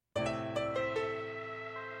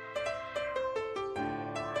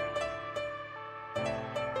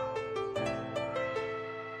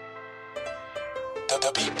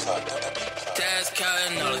Got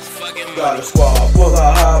a squad full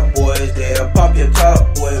of hot boys, they'll pop your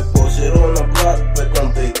top, boy. Posted on the block with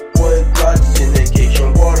them big boy glocks in the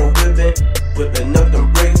kitchen, water whipping up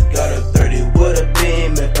them bricks. Got a 30 with a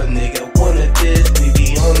beam. If a nigga wanted this, we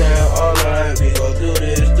be on that all night. We gon' do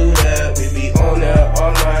this, do that. We be on that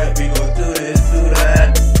all night. We gon' do this, do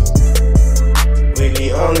that. We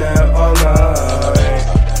be on that all night.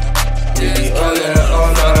 We be on that all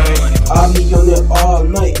night. I be on it all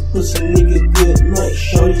night, pussy nigga good night.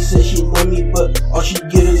 Shorty said she love me, but all she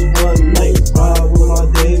get is one night. Ride with my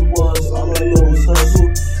day ones, all I know is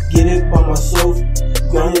hustle. Get it by myself,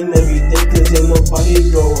 grinding every day, cause ain't nobody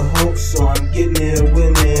go help. So I'm getting it,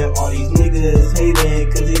 winning. All these niggas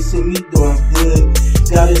hating, cause they see me doing good.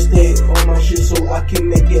 Gotta stay on my shit so I can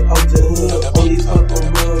make it out the hood. All these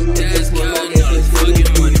fucking real niggas, when I get this really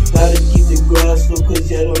good. Gotta keep the grass low,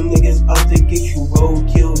 cause yeah, them niggas out to get you. Roll,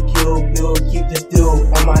 kill, build, keep the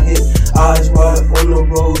steel on my hip. Eyes wide on the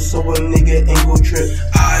road, so a nigga ain't gon' trip.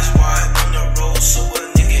 Eyes wide on the road, so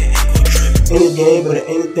a nigga ain't gon' trip. In the game, but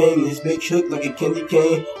anything is big shook like a candy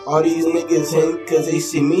cane. All these niggas hang cause they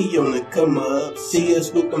see me on the come up. See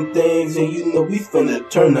us with them things, and you know we finna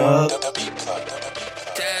turn up.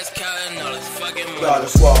 Got a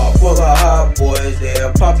squad full of hot boys,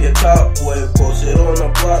 they'll pop your top, boy. Posted on the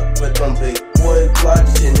block with them big boy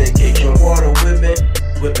glocks in the kitchen, water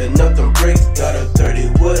whipping up them bricks. Got a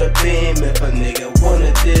 30 with a beam. If a nigga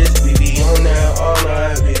wanted this, we be on that all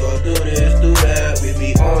night. We gon' do this, do that. We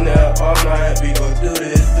be on that all night. We gon' do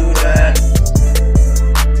this, do that.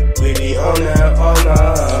 We be on that all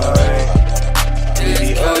night. We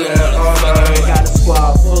be on that all night. Got a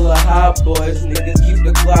squad full of hot boys, niggas keep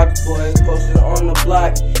the Glocks, boys. Posted on the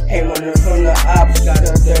block, ain't running from the ops. Got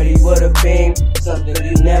a 30 with a beam, something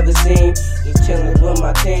you never seen. Just chillin' with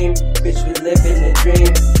my team, bitch, we living the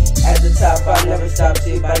dream. At the top, I never stop,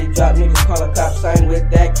 see body drop, niggas call a cop, sign with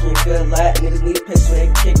that. Can you feel that? Niggas need a pistol, they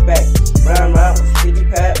can kick back. Round with the 50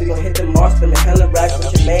 pad, we gon' hit the mall, spin the hella racks.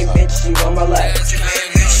 With your main bitch, she on my lap.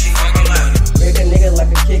 Break a nigga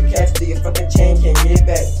like a Kit Kat, steal your fucking chain, can't get it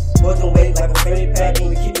back. Wasn't weight like a 30 pack,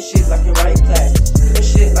 and we keep the shit like a right class. Cooking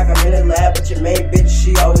shit like I'm in the lab, but your main bitch,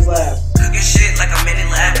 she always laugh. Cooking shit like I'm in the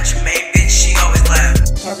lab, but your main bitch, she always laugh.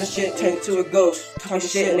 Talking shit, turn to a ghost. Talking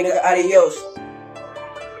shit, nigga, adios.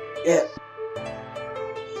 Yeah.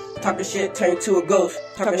 Talking shit, turn to a ghost.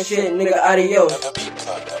 Talking shit, nigga, adios.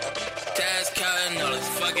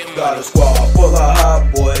 Got a squad full of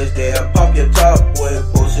hot boys, they'll pop your top, boy.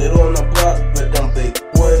 Posted on the block with them big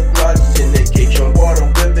boy glocks in the kitchen, water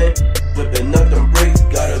whipping up them bricks.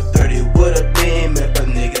 Got a 30 with a beam. If a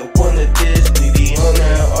nigga wanted this, we be on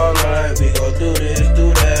that all night. We gon' do this,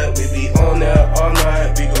 do that. We be on that all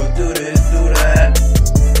night. We gon' do this, do that.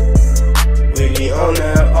 We be on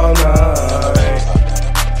that all night.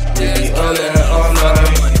 We be on that all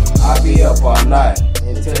night. I be up all night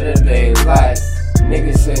until the daylight.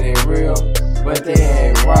 Niggas say they real, but they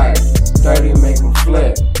ain't right. 30 make them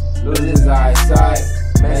flip, lose his eyesight.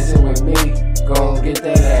 Messing with me, gon' get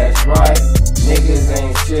that ass right. Niggas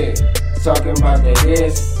ain't shit, talking about the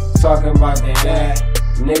this, talking about the that.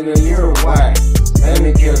 Nigga, you're whack, let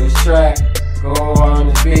me kill this track. Go on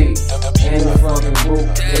the beat, in the fucking booth,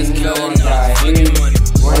 and you know I got heat.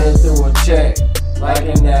 Running through a check, like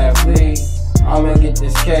an athlete. I'ma get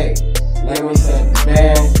this cake, let me set the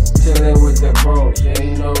band. Chillin' with the bros, yeah,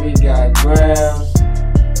 you know we got grams.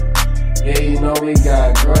 Yeah, you know we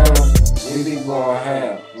got grams. We be going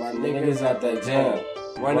ham, my niggas at that jam.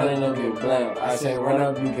 Run up, you get blam. I say run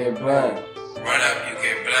up, you get blam. Run up, you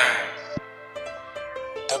get blind.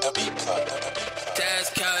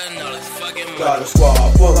 Got a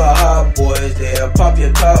squad full of hot boys, they'll pop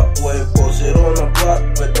your top, boy. Posted on the block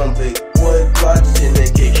with them big boy glocks in the